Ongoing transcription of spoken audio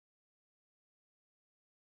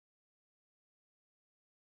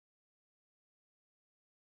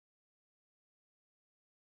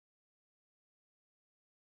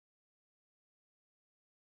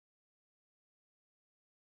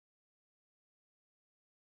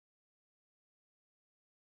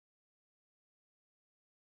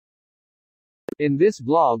In this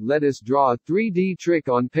blog, let us draw a 3D trick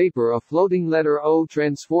on paper, a floating letter O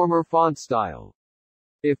transformer font style.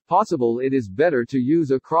 If possible, it is better to use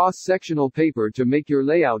a cross-sectional paper to make your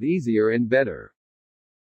layout easier and better.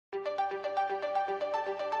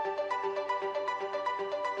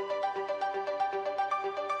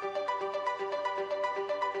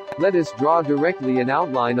 Let us draw directly an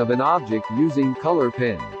outline of an object using color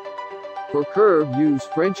pen. For curve, use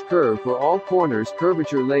French curve for all corners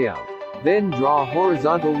curvature layout. Then draw a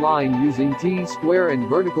horizontal line using T-square and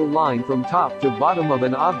vertical line from top to bottom of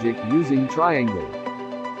an object using triangle.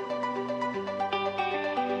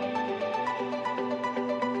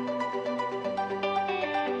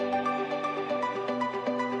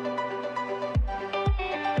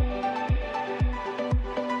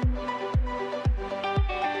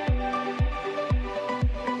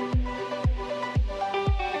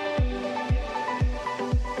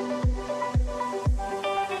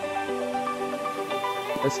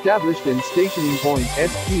 Established and stationing point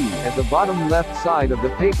SP at the bottom left side of the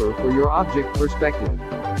paper for your object perspective.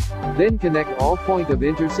 Then connect all point of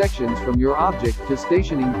intersections from your object to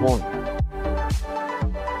stationing point.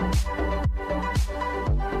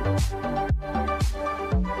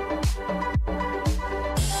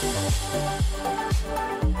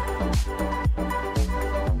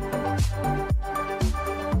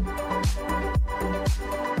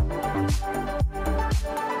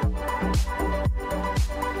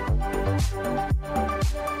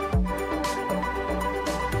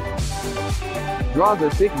 Draw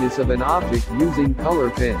the thickness of an object using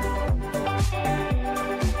color pen.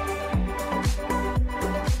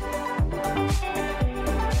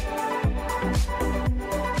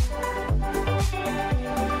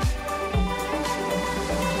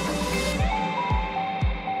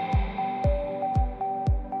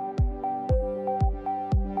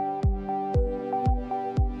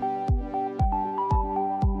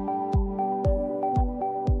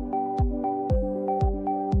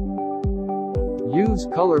 Use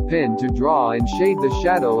color pen to draw and shade the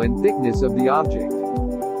shadow and thickness of the object.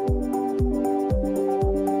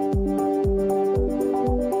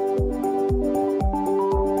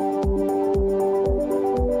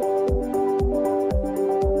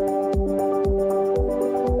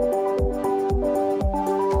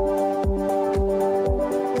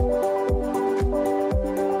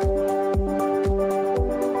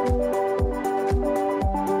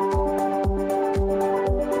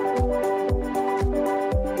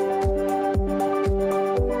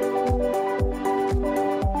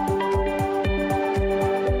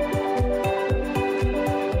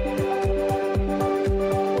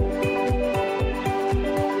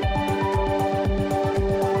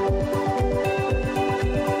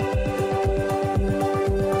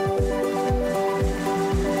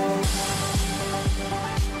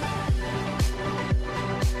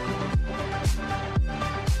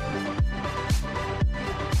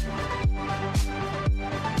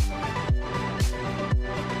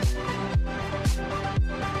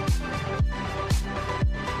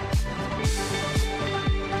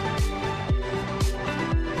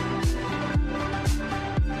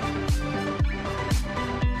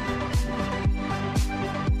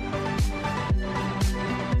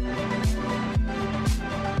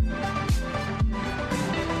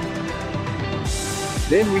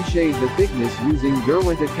 Then reshade the thickness using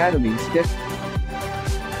Derwent Academy sketch.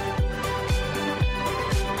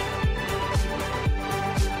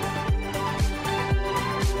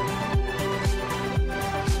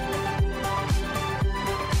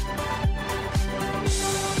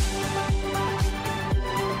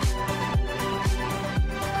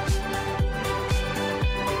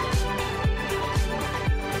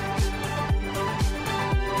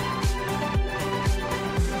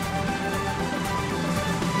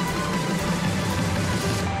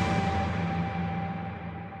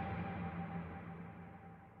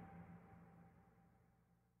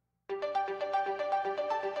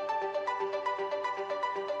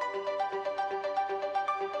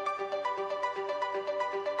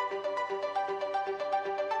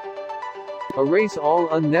 Erase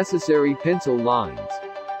all unnecessary pencil lines.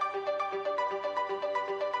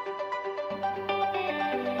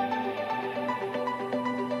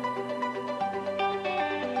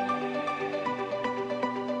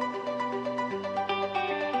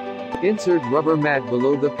 Insert rubber mat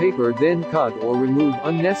below the paper, then cut or remove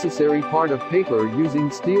unnecessary part of paper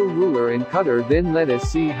using steel ruler and cutter. Then let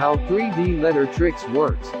us see how 3D letter tricks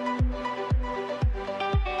works.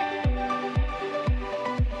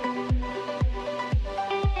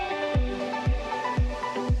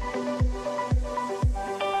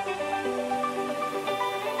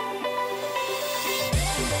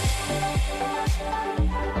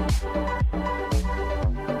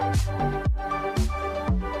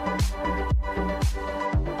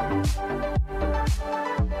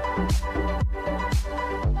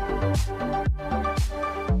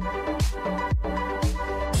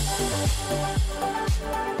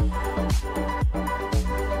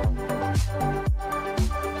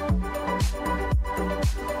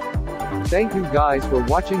 Thank you guys for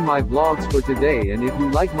watching my vlogs for today, and if you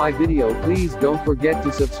like my video, please don't forget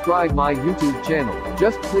to subscribe my YouTube channel.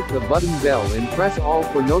 Just click the button bell and press all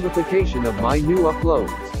for notification of my new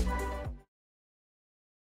uploads.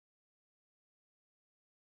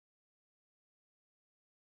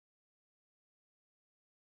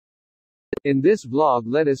 In this vlog,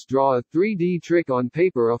 let us draw a 3D trick on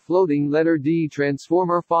paper, a floating letter D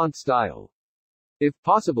transformer font style. If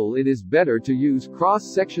possible, it is better to use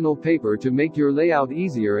cross-sectional paper to make your layout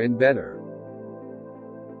easier and better.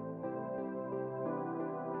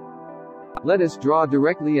 Let us draw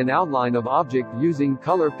directly an outline of object using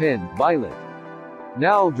color pen, violet.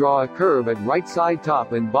 Now draw a curve at right side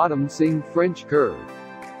top and bottom, sing French curve.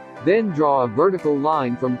 Then draw a vertical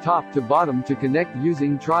line from top to bottom to connect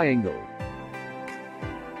using triangle.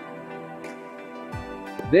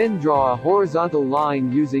 Then draw a horizontal line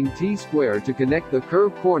using T-square to connect the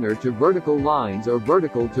curved corner to vertical lines or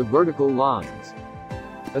vertical to vertical lines.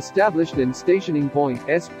 Established in stationing point,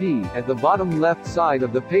 SP, at the bottom left side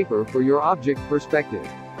of the paper for your object perspective.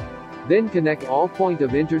 Then connect all point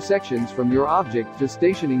of intersections from your object to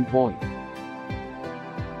stationing point.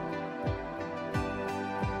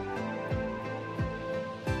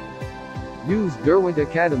 Use Derwent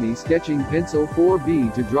Academy Sketching Pencil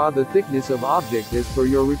 4B to draw the thickness of object as per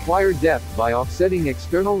your required depth by offsetting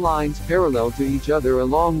external lines parallel to each other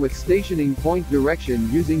along with stationing point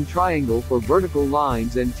direction using triangle for vertical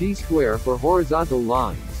lines and T-square for horizontal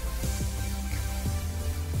lines.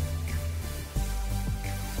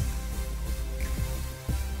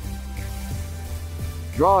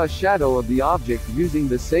 Draw a shadow of the object using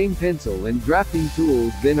the same pencil and drafting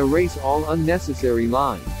tools, then erase all unnecessary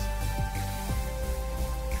lines.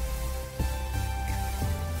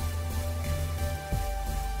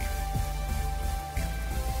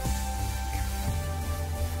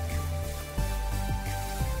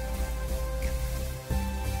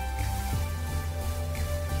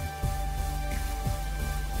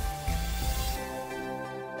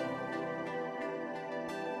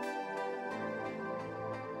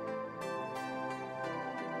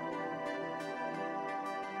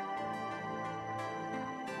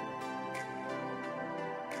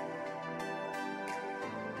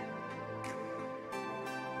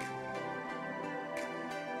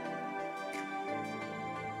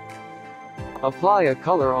 Apply a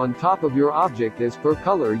color on top of your object as per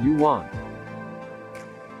color you want.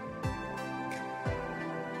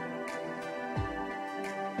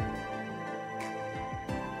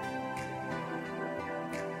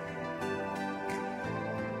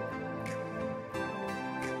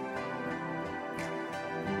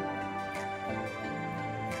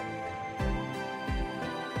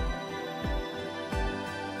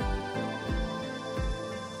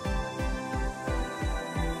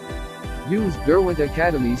 Use Derwent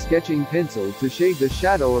Academy Sketching Pencil to shade the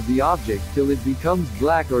shadow of the object till it becomes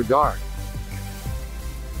black or dark.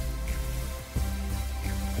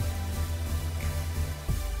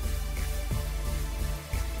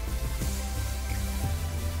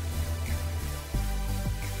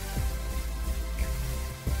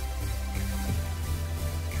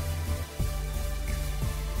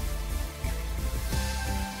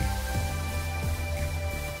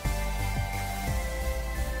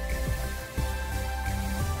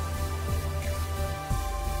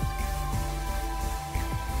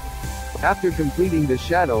 After completing the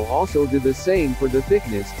shadow, also do the same for the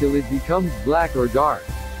thickness till it becomes black or dark.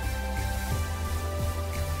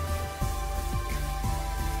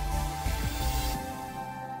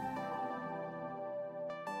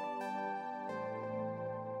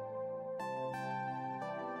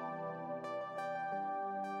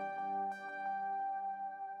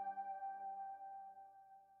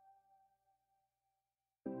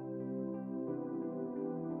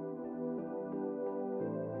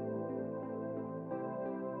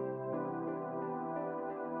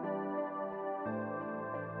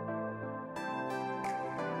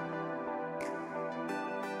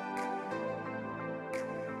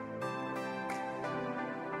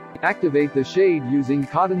 Activate the shade using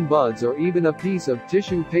cotton buds or even a piece of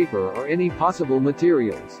tissue paper or any possible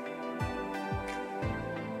materials.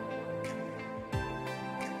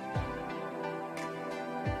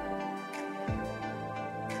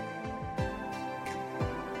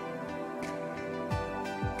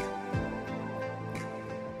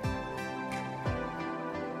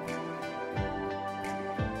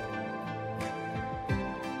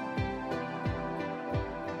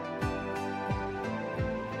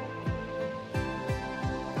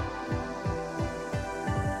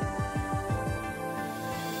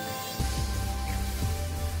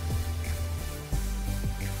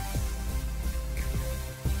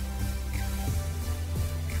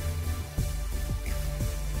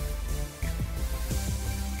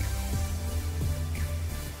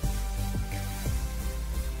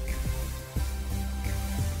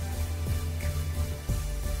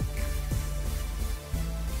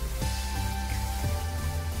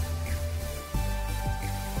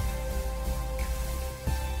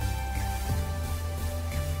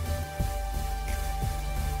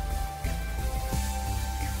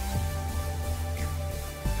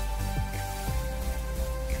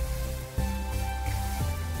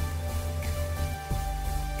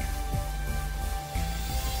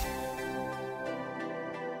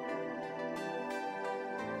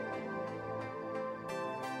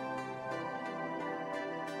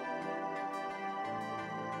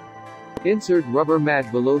 Insert rubber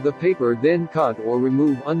mat below the paper, then cut or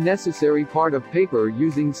remove unnecessary part of paper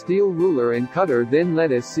using steel ruler and cutter. Then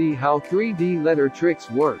let us see how 3D letter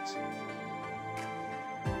tricks works.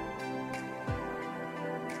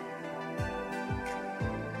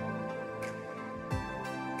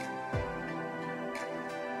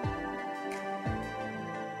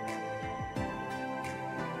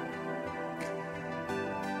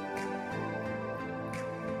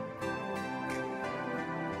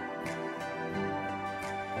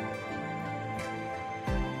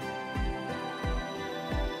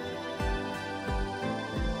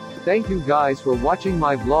 Thank you guys for watching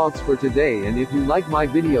my vlogs for today, and if you like my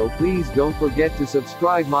video, please don't forget to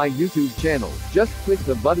subscribe my YouTube channel. Just click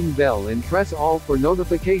the button bell and press all for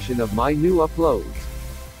notification of my new uploads.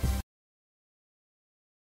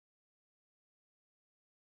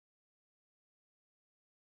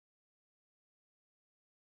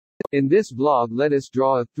 In this vlog, let us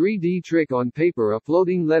draw a 3D trick on paper, a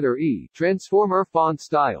floating letter E, transformer font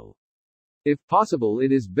style. If possible,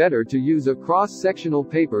 it is better to use a cross-sectional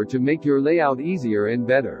paper to make your layout easier and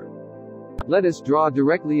better. Let us draw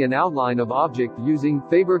directly an outline of object using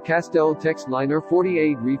Faber-Castell Textliner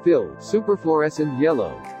 48 refilled superfluorescent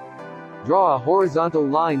yellow. Draw a horizontal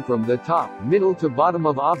line from the top, middle to bottom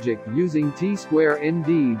of object using T-square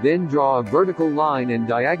ND. Then draw a vertical line and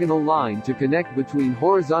diagonal line to connect between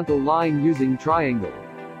horizontal line using triangle.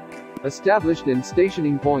 Established and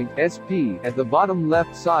stationing point SP at the bottom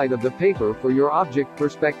left side of the paper for your object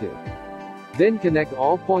perspective. Then connect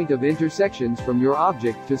all point of intersections from your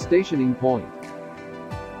object to stationing point.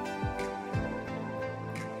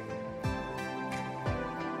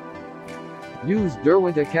 Use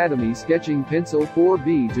Derwent Academy Sketching Pencil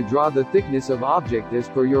 4B to draw the thickness of object as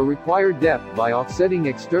per your required depth by offsetting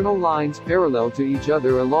external lines parallel to each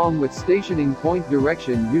other along with stationing point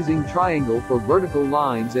direction using triangle for vertical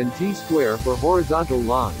lines and T-square for horizontal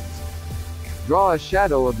lines. Draw a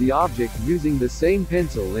shadow of the object using the same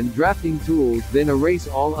pencil and drafting tools, then erase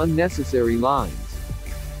all unnecessary lines.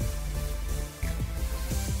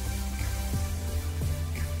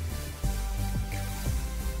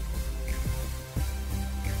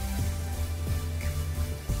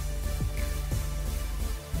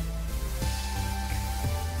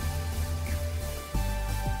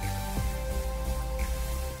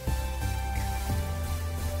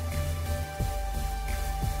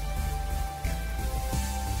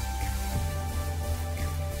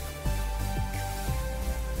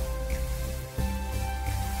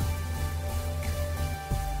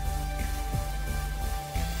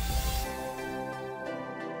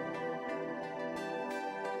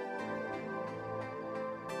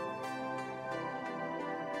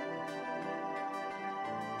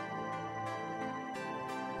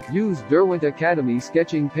 Use Derwent Academy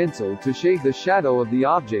Sketching Pencil to shade the shadow of the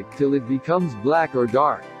object till it becomes black or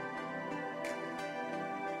dark.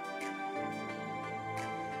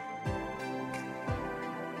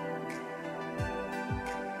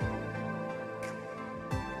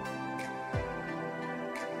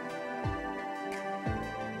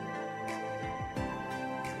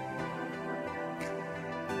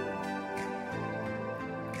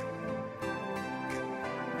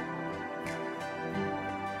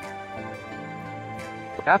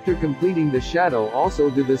 After completing the shadow, also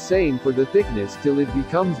do the same for the thickness till it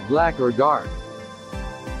becomes black or dark.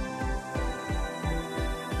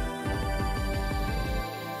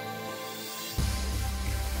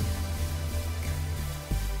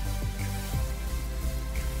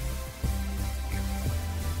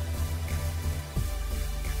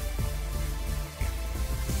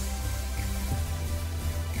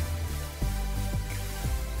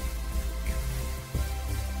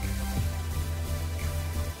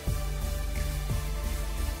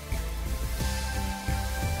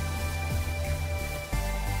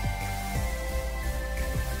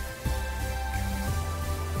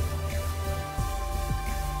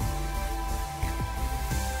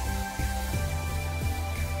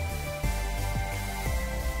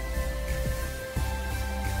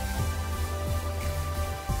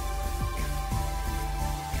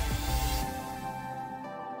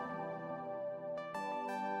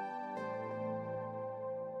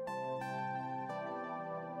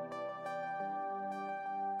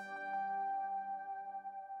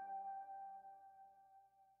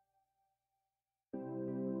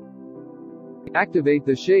 Activate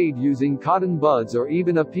the shade using cotton buds or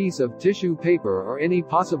even a piece of tissue paper or any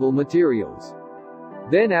possible materials.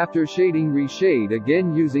 Then after shading, reshade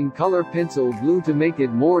again using color pencil blue to make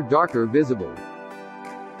it more darker visible.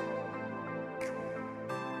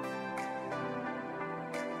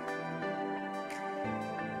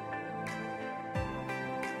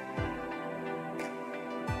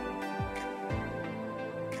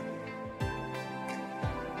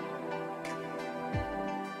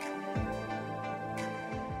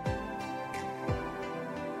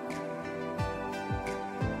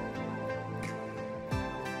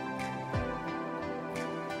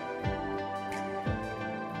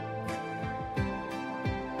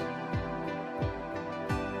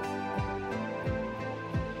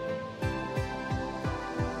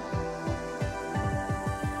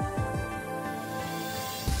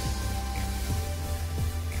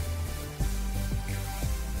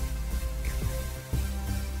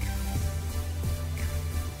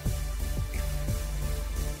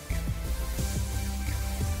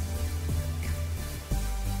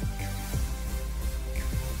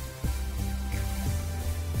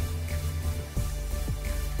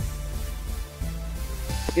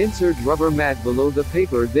 Insert rubber mat below the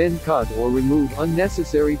paper, then cut or remove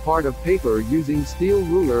unnecessary part of paper using steel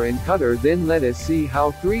ruler and cutter. Then let us see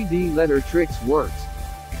how 3D letter tricks works.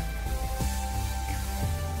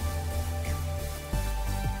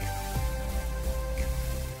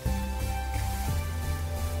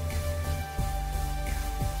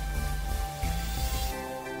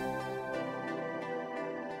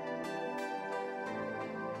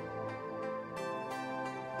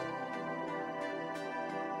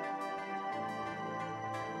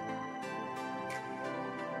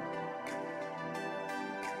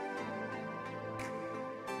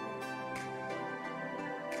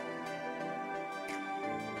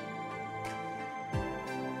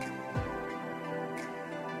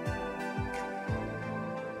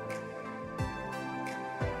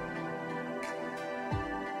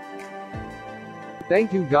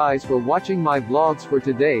 Thank you guys for watching my vlogs for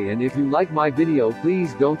today, and if you like my video,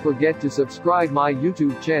 please don't forget to subscribe my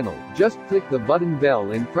YouTube channel. Just click the button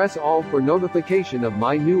bell and press all for notification of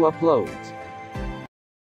my new uploads.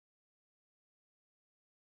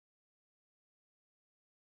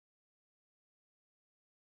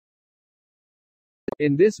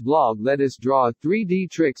 In this vlog, let us draw 3D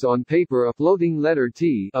tricks on paper, a floating letter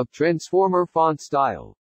T of transformer font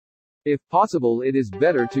style. If possible, it is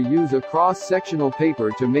better to use a cross-sectional paper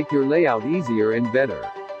to make your layout easier and better.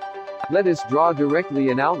 Let us draw directly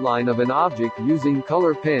an outline of an object using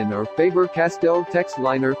color pen or Faber-Castell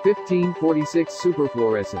Textliner 1546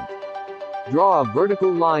 Superfluorescent. Draw a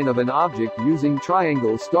vertical line of an object using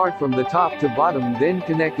triangle. Start from the top to bottom, then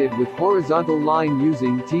connect it with horizontal line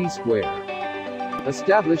using T-square.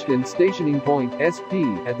 Established and stationing point SP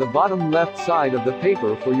at the bottom left side of the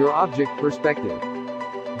paper for your object perspective.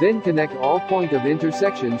 Then connect all point of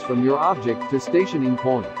intersections from your object to stationing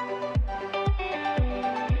point.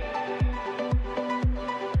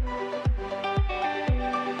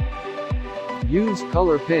 Use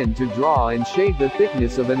color pen to draw and shade the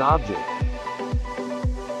thickness of an object.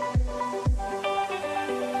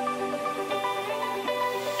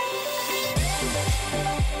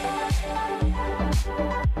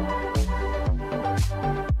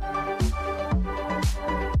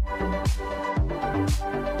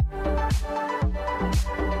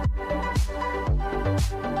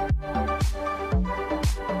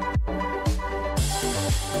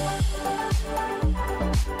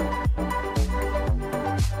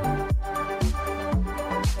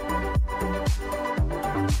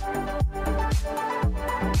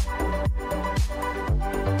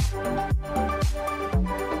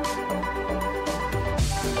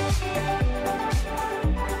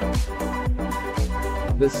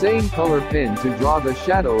 The same color pen to draw the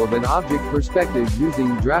shadow of an object perspective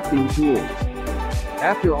using drafting tools.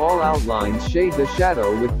 After all outlines, shade the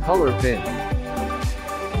shadow with color pen.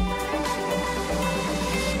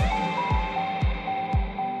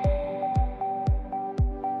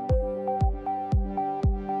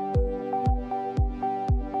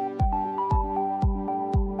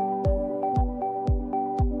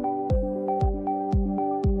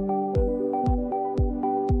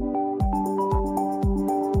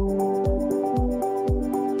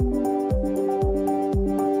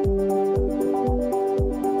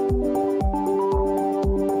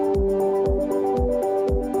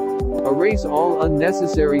 Erase all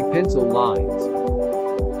unnecessary pencil lines.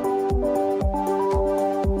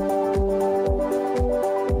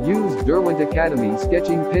 Use Derwent Academy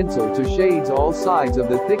sketching pencil to shade all sides of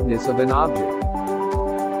the thickness of an object.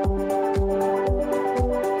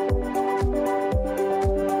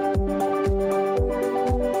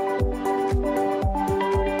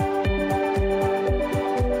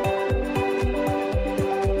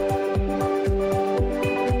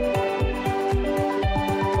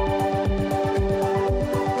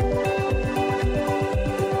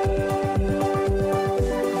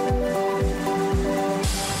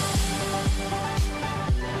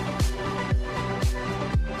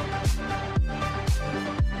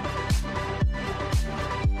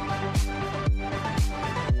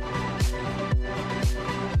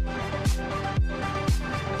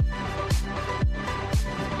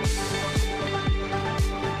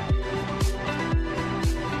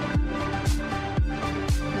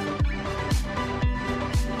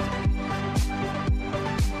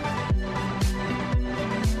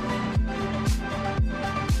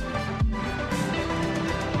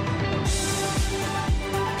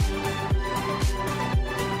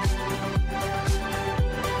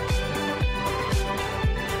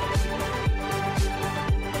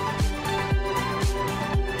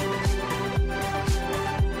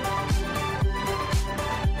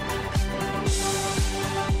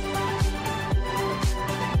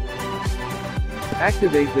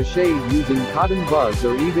 Activate the shade using cotton buds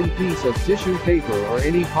or even piece of tissue paper or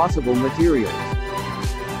any possible materials.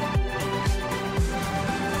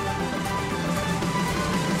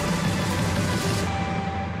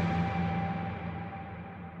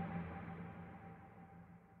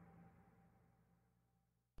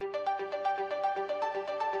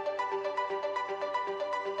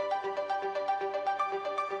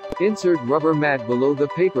 Insert rubber mat below the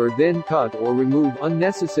paper, then cut or remove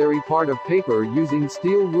unnecessary part of paper using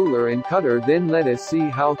steel ruler and cutter. Then let us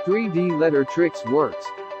see how 3D letter tricks works.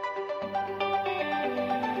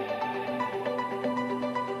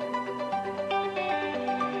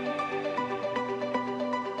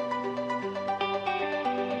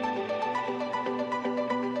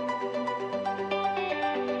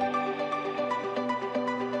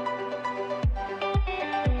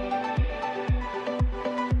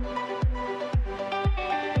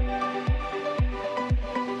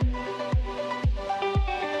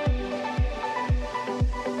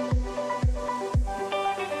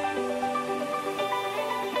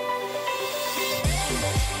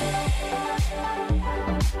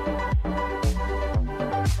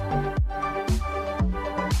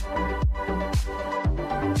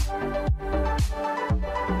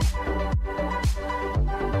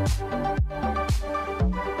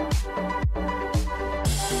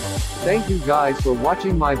 Thank you guys for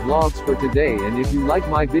watching my vlogs for today, and if you like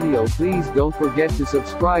my video, please don't forget to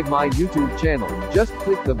subscribe my YouTube channel. Just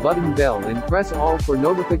click the button bell and press all for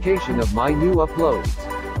notification of my new uploads.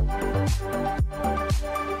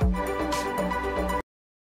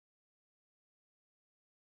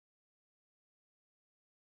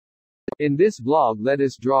 In this vlog, let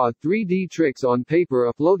us draw 3D tricks on paper,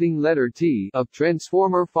 a floating letter T of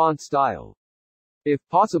Transformer font style. If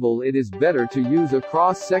possible, it is better to use a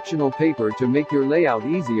cross-sectional paper to make your layout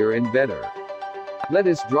easier and better. Let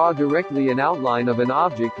us draw directly an outline of an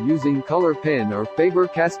object using color pen or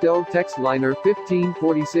Faber-Castell text liner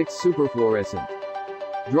 1546 superfluorescent.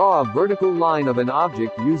 Draw a vertical line of an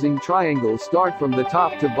object using triangle. Start from the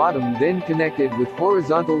top to bottom, then connect it with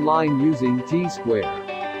horizontal line using T-square.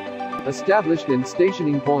 Established and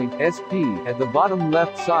stationing point SP at the bottom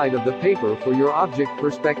left side of the paper for your object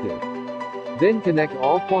perspective. Then connect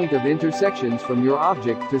all point of intersections from your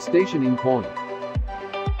object to stationing point.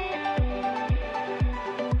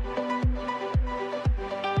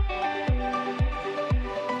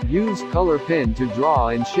 Use color pen to draw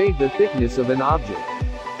and shade the thickness of an object.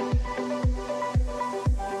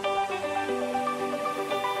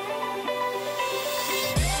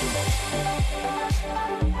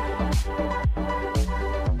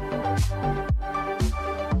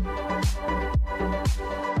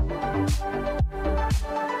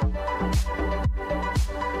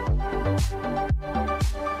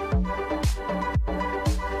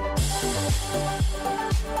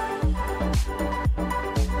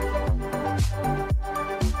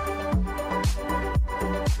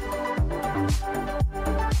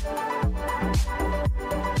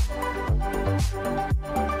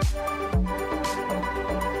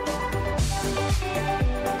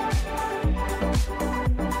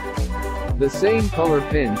 The same color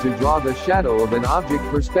pen to draw the shadow of an object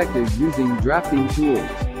perspective using drafting tools.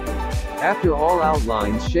 After all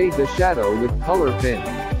outlines, shade the shadow with color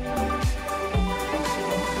pen.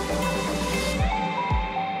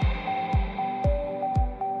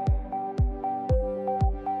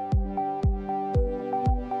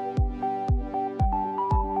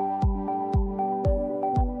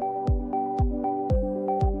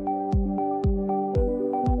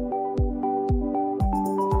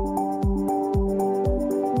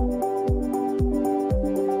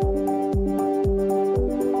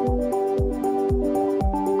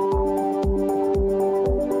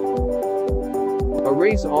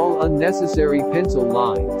 Erase all unnecessary pencil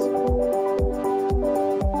lines.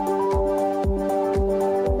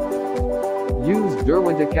 Use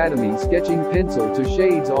Derwent Academy sketching pencil to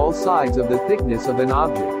shades all sides of the thickness of an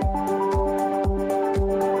object.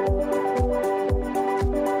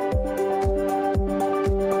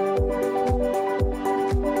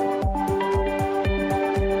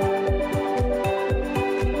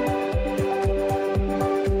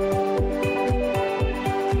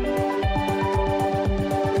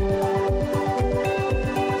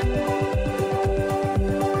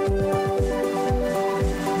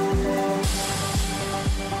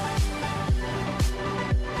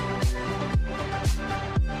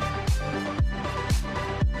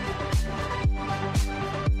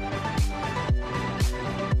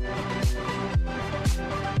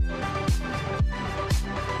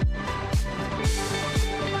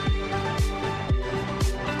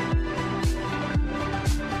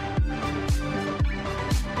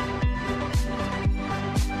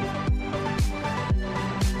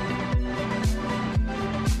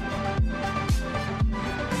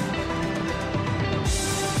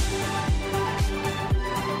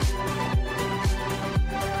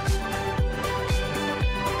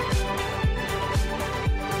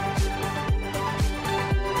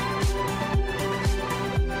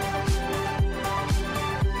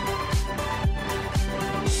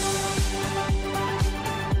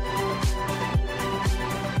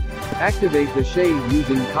 Activate the shade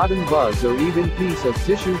using cotton buds or even piece of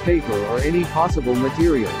tissue paper or any possible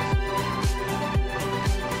materials.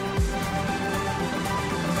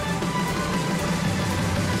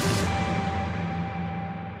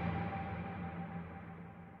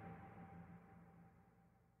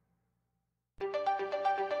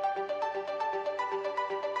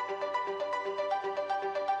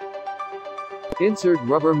 Insert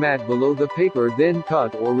rubber mat below the paper, then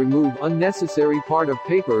cut or remove unnecessary part of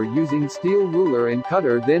paper using steel ruler and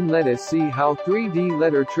cutter. Then let us see how 3D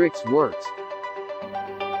letter tricks works.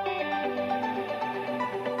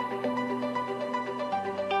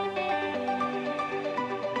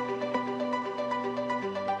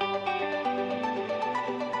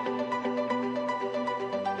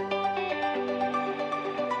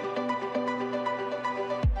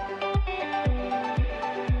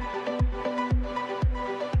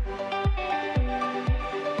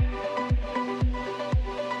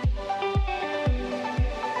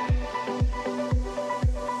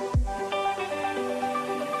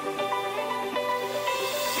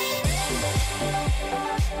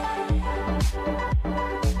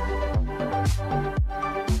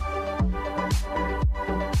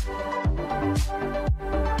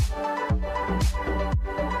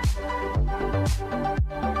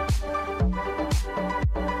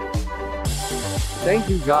 Thank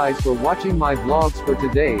you guys for watching my vlogs for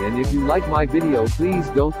today, and if you like my video, please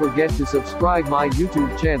don't forget to subscribe my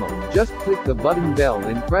YouTube channel. Just click the button bell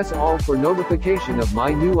and press all for notification of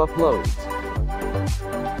my new uploads.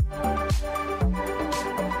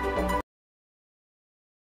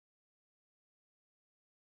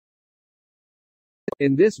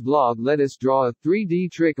 In this vlog, let us draw a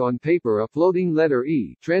 3D trick on paper, a floating letter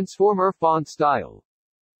E, transformer font style.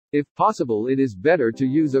 If possible, it is better to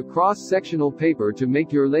use a cross-sectional paper to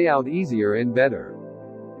make your layout easier and better.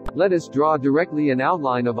 Let us draw directly an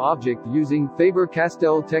outline of object using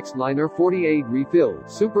Faber-Castell Textliner 48 Refill,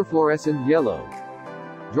 Superfluorescent Yellow.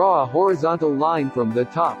 Draw a horizontal line from the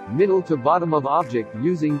top, middle to bottom of object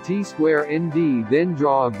using T-square ND, then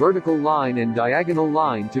draw a vertical line and diagonal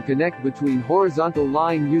line to connect between horizontal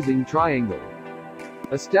line using triangle.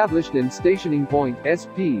 Established and stationing point,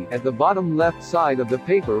 SP, at the bottom left side of the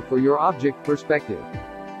paper for your object perspective.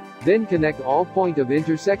 Then connect all point of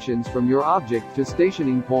intersections from your object to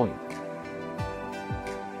stationing point.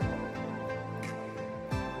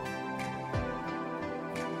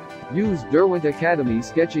 Use Derwent Academy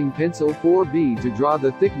Sketching Pencil 4B to draw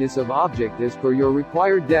the thickness of object as per your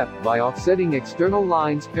required depth by offsetting external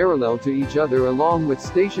lines parallel to each other along with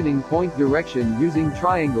stationing point direction using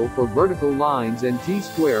triangle for vertical lines and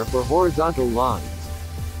T-square for horizontal lines.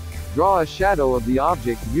 Draw a shadow of the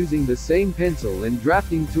object using the same pencil and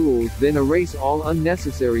drafting tools, then erase all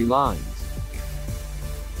unnecessary lines.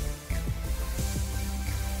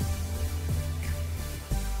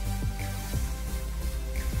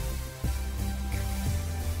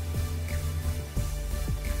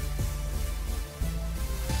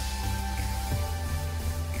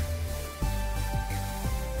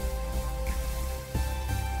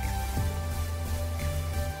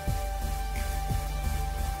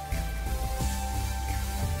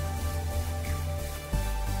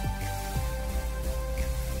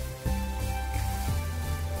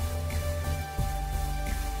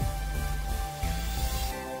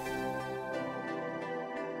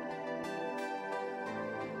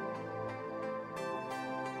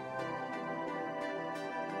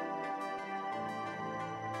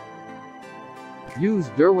 Use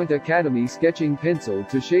Derwent Academy Sketching Pencil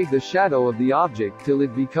to shade the shadow of the object till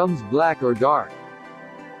it becomes black or dark.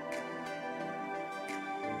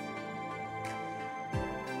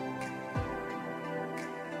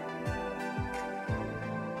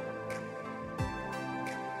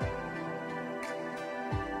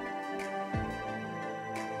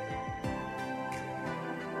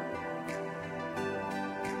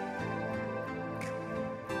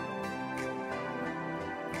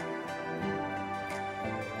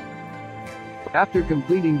 After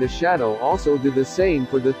completing the shadow, also do the same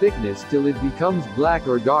for the thickness till it becomes black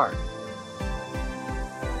or dark.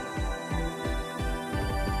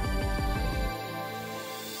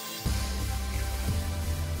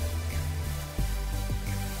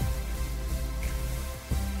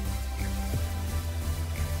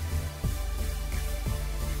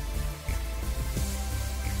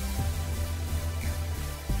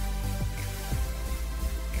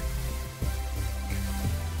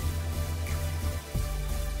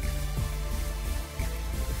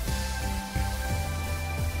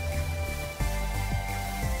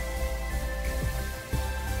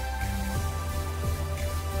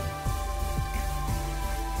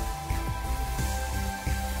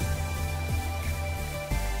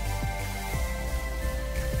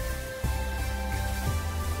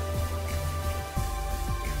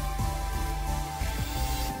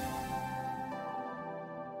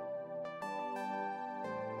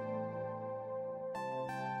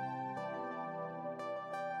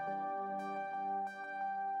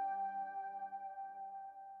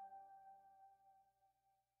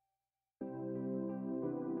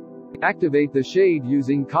 Activate the shade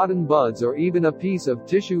using cotton buds or even a piece of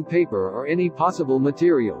tissue paper or any possible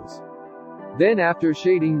materials. Then after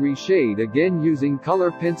shading, reshade again using color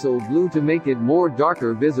pencil blue to make it more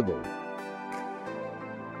darker visible.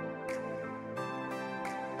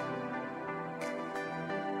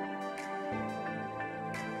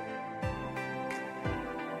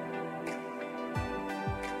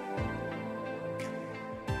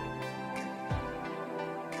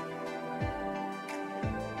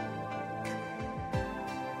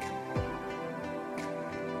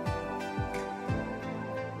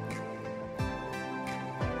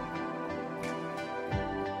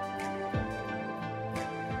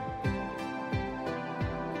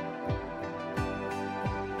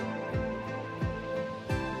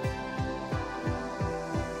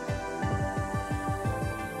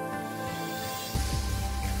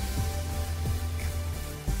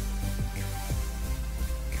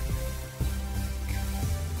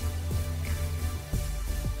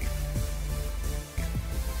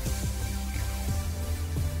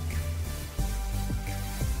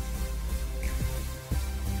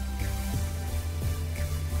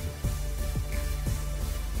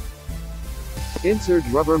 Insert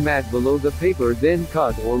rubber mat below the paper, then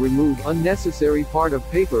cut or remove unnecessary part of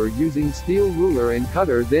paper using steel ruler and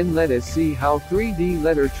cutter. Then let us see how 3D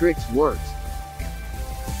letter tricks works.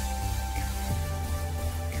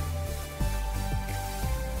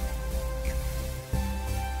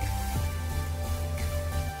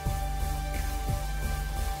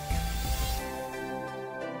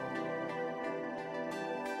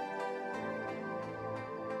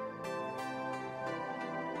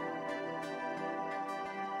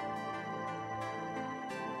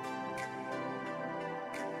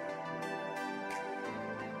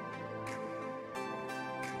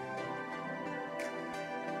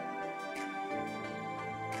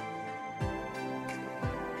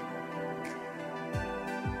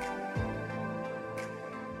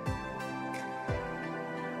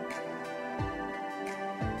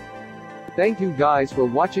 Thank you guys for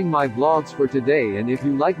watching my vlogs for today, and if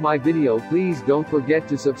you like my video, please don't forget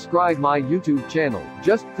to subscribe my YouTube channel.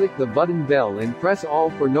 Just click the button bell and press all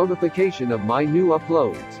for notification of my new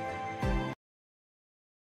uploads.